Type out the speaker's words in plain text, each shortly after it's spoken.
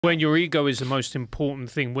When your ego is the most important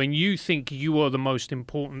thing, when you think you are the most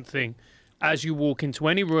important thing as you walk into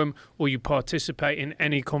any room or you participate in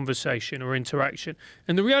any conversation or interaction.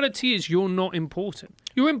 And the reality is you're not important.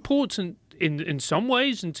 You're important in some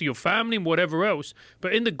ways and to your family and whatever else.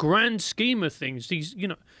 But in the grand scheme of things, these, you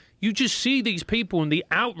know, you just see these people and the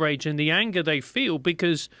outrage and the anger they feel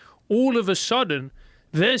because all of a sudden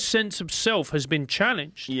their sense of self has been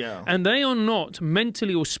challenged. Yeah. And they are not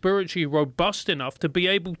mentally or spiritually robust enough to be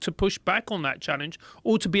able to push back on that challenge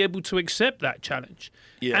or to be able to accept that challenge.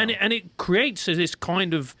 Yeah. And it creates this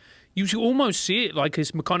kind of, you almost see it like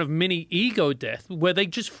this kind of mini ego death where they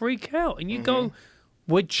just freak out. And you go,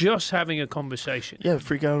 we're just having a conversation. Yeah,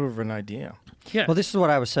 freak out over an idea. Yeah. Well, this is what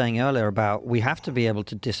I was saying earlier about we have to be able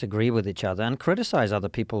to disagree with each other and criticize other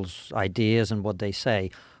people's ideas and what they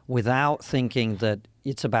say without thinking that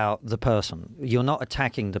it's about the person. You're not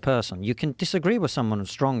attacking the person. You can disagree with someone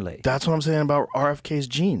strongly. That's what I'm saying about RFK's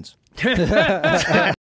genes.